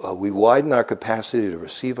we widen our capacity to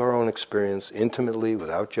receive our own experience intimately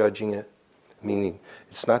without judging it, meaning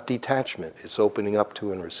it's not detachment, it's opening up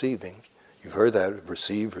to and receiving. You've heard that,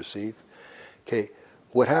 receive. Okay,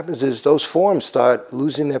 what happens is those forms start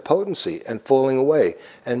losing their potency and falling away.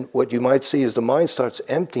 And what you might see is the mind starts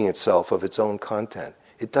emptying itself of its own content.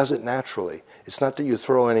 It does it naturally. It's not that you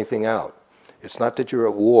throw anything out. It's not that you're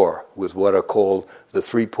at war with what are called the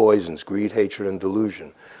three poisons, greed, hatred, and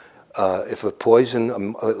delusion. If a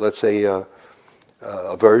poison, let's say a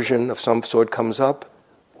aversion of some sort comes up,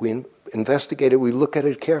 we investigate it, we look at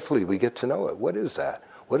it carefully, we get to know it. What is that?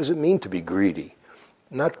 What does it mean to be greedy?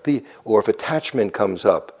 Not be, or if attachment comes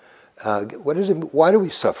up, what is it? Why do we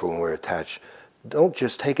suffer when we're attached? Don't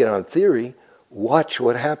just take it on theory. Watch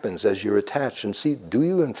what happens as you're attached and see, do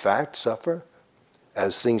you in fact suffer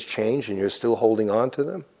as things change and you're still holding on to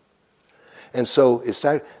them? And so it's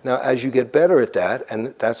that. Now, as you get better at that,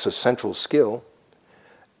 and that's a central skill,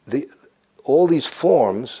 all these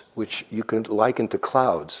forms, which you can liken to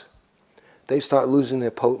clouds, they start losing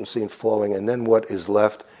their potency and falling, and then what is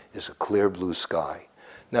left is a clear blue sky.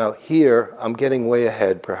 Now here, I'm getting way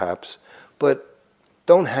ahead perhaps, but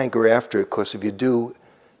don't hanker after it, because if you do,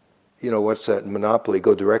 what's that monopoly,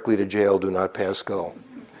 go directly to jail, do not pass go.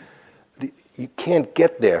 You can't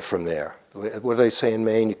get there from there. What do they say in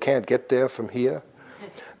Maine? You can't get there from here.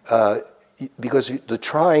 Because the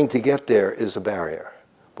trying to get there is a barrier.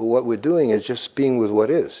 But what we're doing is just being with what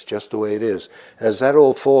is, just the way it is. And as that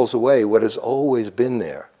all falls away, what has always been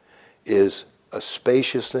there is a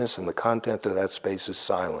spaciousness, and the content of that space is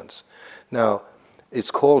silence. Now,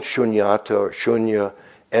 it's called shunyata or shunya,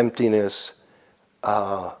 emptiness.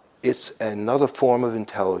 It's another form of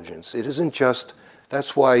intelligence. It isn't just,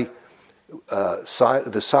 that's why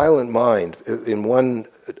the silent mind, in one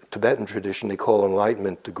Tibetan tradition they call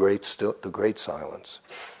enlightenment the great silence.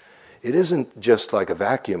 It isn't just like a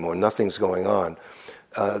vacuum or nothing's going on.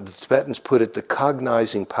 The Tibetans put it the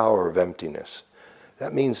cognizing power of emptiness.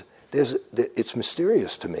 That means it's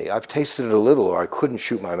mysterious to me. I've tasted it a little, or I couldn't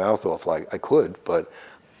shoot my mouth off like I could, but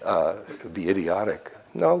it would be idiotic.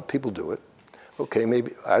 No, people do it. Okay,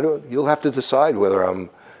 maybe you'll have to decide whether I'm,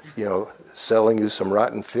 selling you some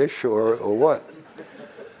rotten fish or what.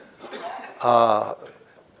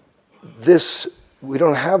 We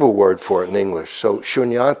don't have a word for it in English. So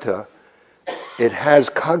shunyata, it has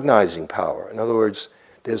cognizing power. In other words,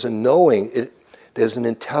 there's a knowing, there's an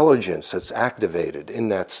intelligence that's activated in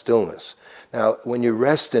that stillness. Now, when you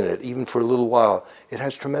rest in it, even for a little while, it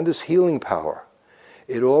has tremendous healing power.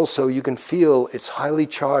 It also, you can feel it's highly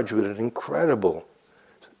charged with an incredibly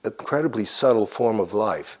subtle form of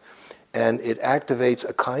life. And it activates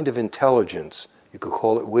a kind of intelligence, you could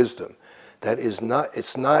call it wisdom, that is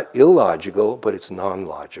it's not illogical, but it's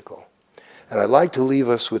non-logical. And I'd like to leave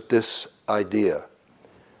us with this idea.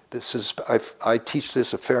 I teach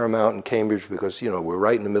this a fair amount in Cambridge because, we're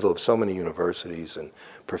right in the middle of so many universities and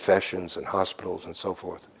professions and hospitals and so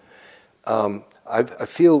forth. I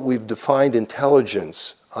feel we've defined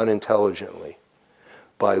intelligence unintelligently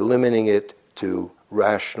by limiting it to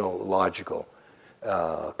rational, logical,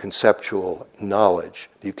 conceptual knowledge,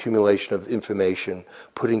 the accumulation of information,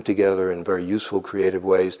 putting together in very useful, creative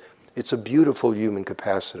ways. It's a beautiful human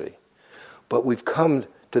capacity. But we've come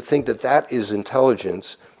to think that that is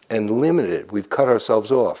intelligence and limited. We've cut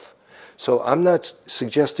ourselves off. So I'm not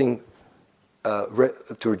suggesting to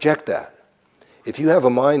reject that. If you have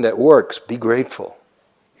a mind that works, be grateful.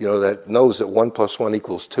 That knows that 1 + 1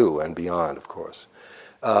 = 2 and beyond, of course,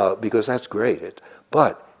 because that's great.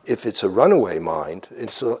 But if it's a runaway mind,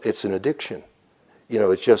 it's an addiction.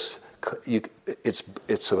 It's just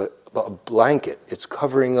it's a blanket. It's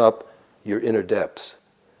covering up your inner depths,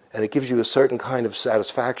 and it gives you a certain kind of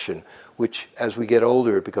satisfaction, which, as we get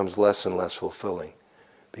older, it becomes less and less fulfilling,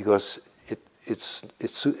 because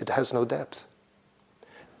it has no depth.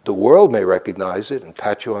 The world may recognize it and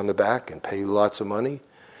pat you on the back and pay you lots of money,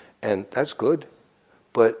 and that's good.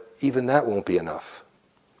 But even that won't be enough.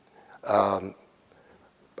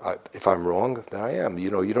 If I'm wrong, then I am. You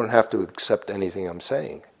don't have to accept anything I'm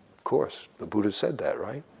saying. Of course, the Buddha said that,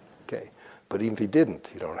 right? Okay. But even if he didn't,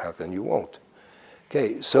 you don't have, then you won't.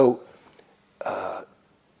 Okay, so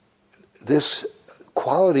this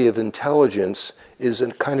quality of intelligence is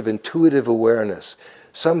a kind of intuitive awareness.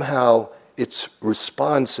 Somehow it's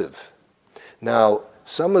responsive. Now,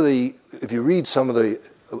 if you read some of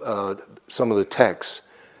the texts,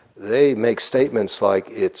 they make statements like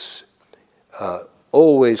it's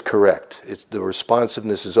always correct. The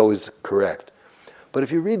responsiveness is always correct. But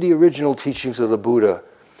if you read the original teachings of the Buddha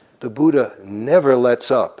never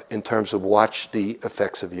lets up in terms of watch the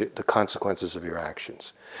effects of the consequences of your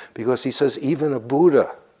actions. Because he says even a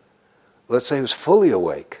Buddha, let's say who's fully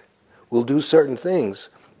awake, will do certain things,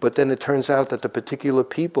 but then it turns out that the particular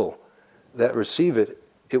people that receive it,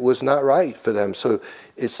 it was not right for them. So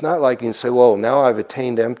it's not like you can say, well, now I've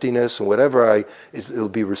attained emptiness and whatever it'll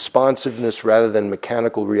be responsiveness rather than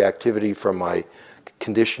mechanical reactivity from my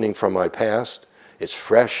conditioning from my past. It's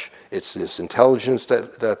fresh. It's this intelligence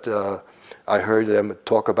that I heard them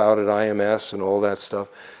talk about at IMS and all that stuff.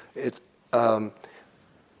 I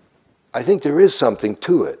think there is something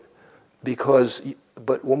to it,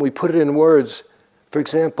 but when we put it in words, for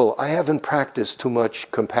example, I haven't practiced too much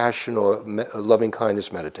compassion or loving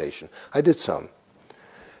kindness meditation. I did some.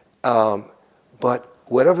 But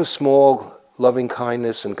whatever small loving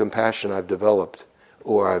kindness and compassion I've developed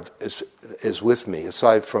or is with me,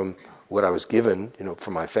 aside from what I was given,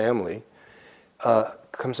 from my family,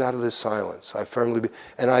 comes out of this silence.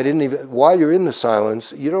 And I didn't even, while you're in the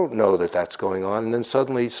silence, you don't know that that's going on. And then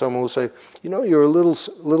suddenly someone will say, you're a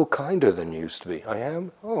little kinder than you used to be. I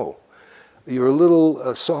am? Oh. You're a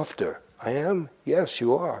little softer. I am? Yes,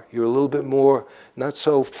 you are. You're a little bit more, not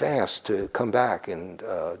so fast to come back and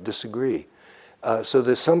disagree. So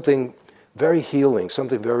there's something very healing,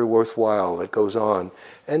 something very worthwhile that goes on.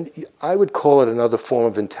 And I would call it another form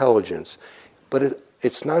of intelligence. But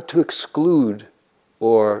it's not to exclude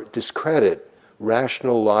or discredit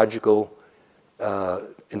rational, logical,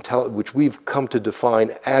 which we've come to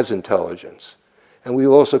define as intelligence. And we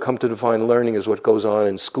also come to define learning as what goes on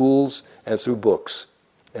in schools and through books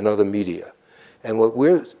and other media. And what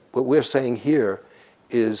we're saying here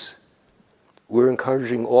is we're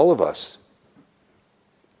encouraging all of us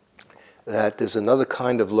that there's another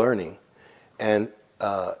kind of learning, and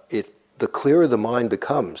the clearer the mind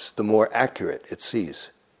becomes, the more accurate it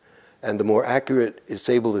sees. And the more accurate it's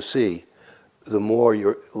able to see, the more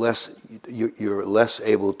you're less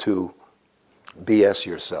able to BS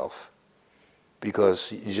yourself.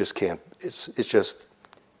 Because you just can't, it's just,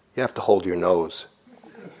 you have to hold your nose.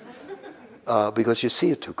 Because you see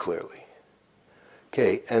it too clearly.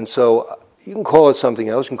 Okay, and so you can call it something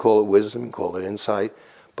else, you can call it wisdom, you can call it insight,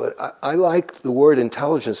 but I like the word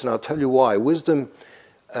intelligence, and I'll tell you why. Wisdom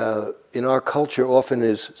in our culture often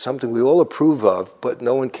is something we all approve of, but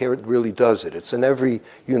no one really does it. It's in every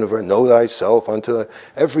university, know thyself unto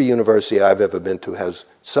every university I've ever been to has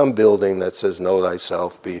some building that says know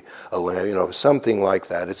thyself, be a lamb, something like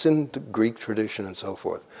that. It's in the Greek tradition and so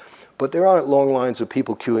forth. But there aren't long lines of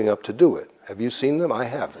people queuing up to do it. Have you seen them? I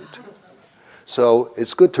haven't. So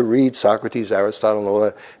it's good to read Socrates, Aristotle, and all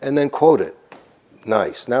that, and then quote it.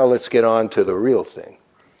 Nice. Now let's get on to the real thing.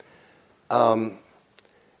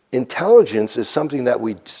 Intelligence is something that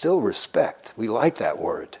we still respect. We like that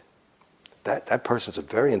word. That person's a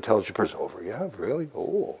very intelligent person. Oh, yeah, really?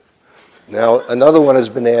 Oh. Now, another one has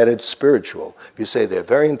been added, spiritual. If you say they're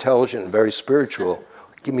very intelligent and very spiritual,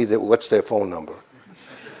 give me what's their phone number?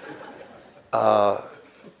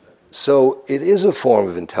 So it is a form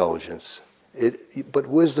of intelligence. But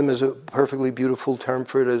wisdom is a perfectly beautiful term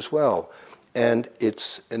for it as well. And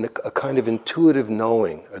it's a kind of intuitive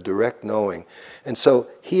knowing, a direct knowing. And so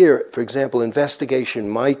here, for example, investigation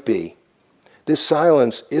might be, this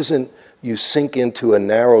silence isn't you sink into a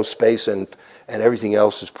narrow space and everything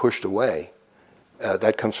else is pushed away.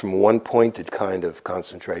 That comes from one-pointed kind of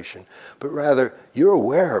concentration. But rather, you're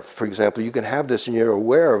aware of, for example, you can have this and you're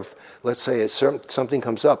aware of, let's say something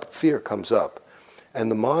comes up, fear comes up.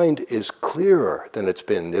 And the mind is clearer than it's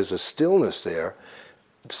been. There's a stillness there.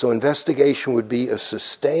 So investigation would be a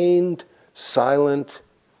sustained, silent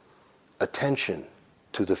attention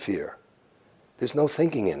to the fear. There's no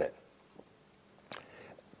thinking in it.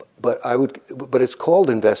 But it's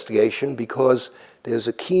called investigation because there's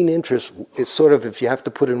a keen interest. It's sort of, if you have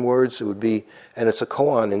to put in words, it would be, and it's a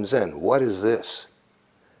koan in Zen. What is this?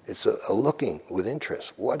 It's a looking with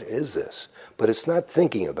interest. What is this? But it's not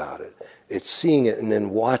thinking about it. It's seeing it and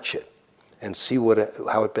then watch it and see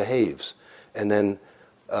how it behaves, and then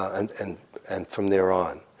and from there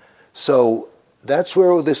on. So that's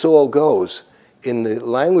where this all goes. In the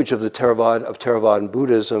language of Theravadan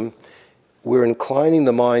Buddhism, we're inclining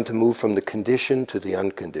the mind to move from the conditioned to the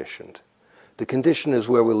unconditioned. The conditioned is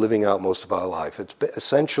where we're living out most of our life. It's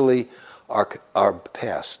essentially our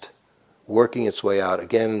past, working its way out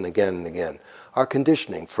again and again and again. Our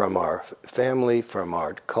conditioning from our family, from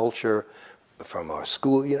our culture, from our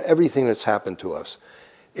school, everything that's happened to us.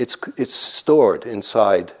 It's stored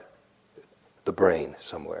inside the brain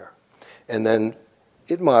somewhere. And then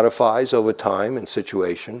it modifies over time in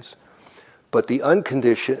situations. But the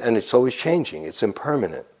unconditioned, and it's always changing, it's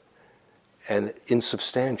impermanent and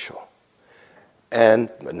insubstantial and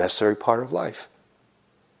a necessary part of life.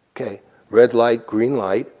 Okay, red light, green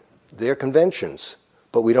light, they're conventions,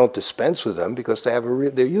 but we don't dispense with them because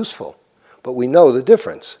they're useful. But we know the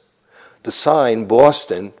difference. The sign,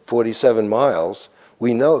 Boston, 47 miles,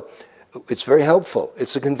 we know it's very helpful.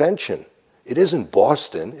 It's a convention. It isn't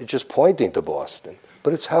Boston, it's just pointing to Boston,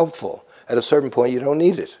 but it's helpful. At a certain point, you don't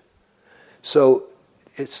need it. So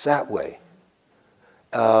it's that way.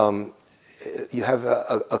 You have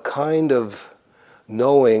a kind of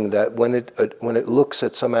knowing that when it looks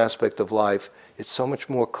at some aspect of life, it's so much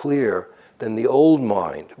more clear than the old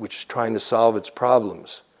mind, which is trying to solve its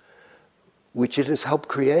problems, which it has helped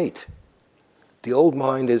create. The old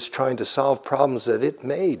mind is trying to solve problems that it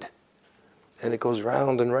made, and it goes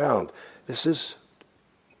round and round. This is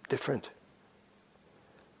different.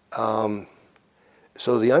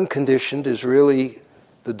 So the unconditioned is really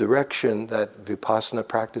the direction that Vipassana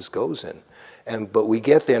practice goes in. But we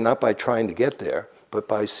get there not by trying to get there, but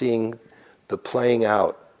by seeing the playing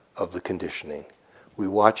out of the conditioning. We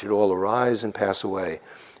watch it all arise and pass away.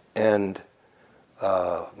 And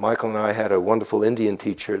Michael and I had a wonderful Indian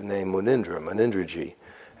teacher named Munindraji,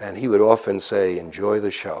 and he would often say, enjoy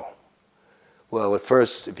the show. Well, at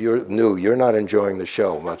first, if you're new, you're not enjoying the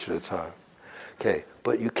show much of the time. Okay,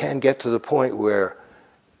 but you can get to the point where,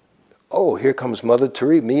 oh, here comes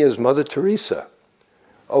me as Mother Teresa.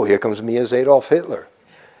 Oh, here comes me as Adolf Hitler.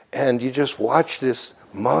 And you just watch this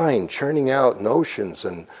mind churning out notions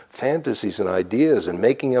and fantasies and ideas and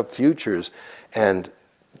making up futures and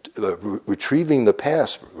retrieving the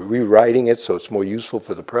past, rewriting it so it's more useful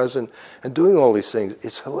for the present, and doing all these things.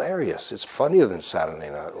 It's hilarious. It's funnier than Saturday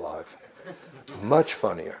Night Live. Much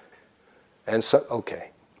funnier. And so,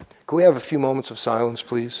 okay. Can we have a few moments of silence,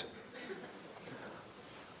 please?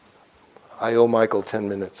 I owe Michael 10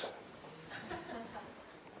 minutes.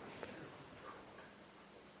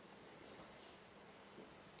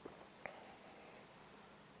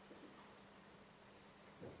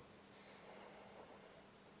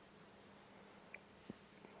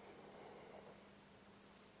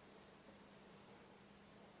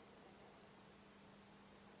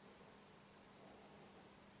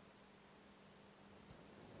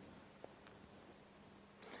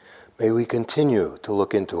 May we continue to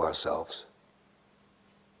look into ourselves.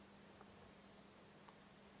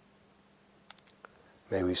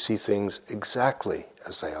 May we see things exactly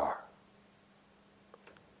as they are.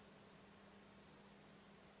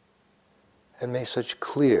 And may such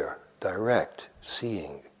clear, direct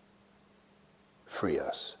seeing free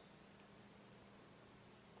us.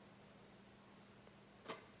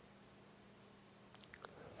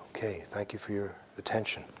 Okay, thank you for your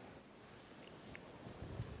attention.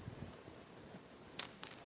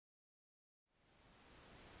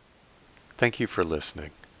 Thank you for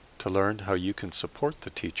listening. To learn how you can support the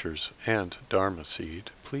teachers and Dharma Seed,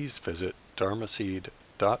 please visit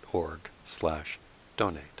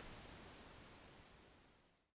dharmaseed.org/donate.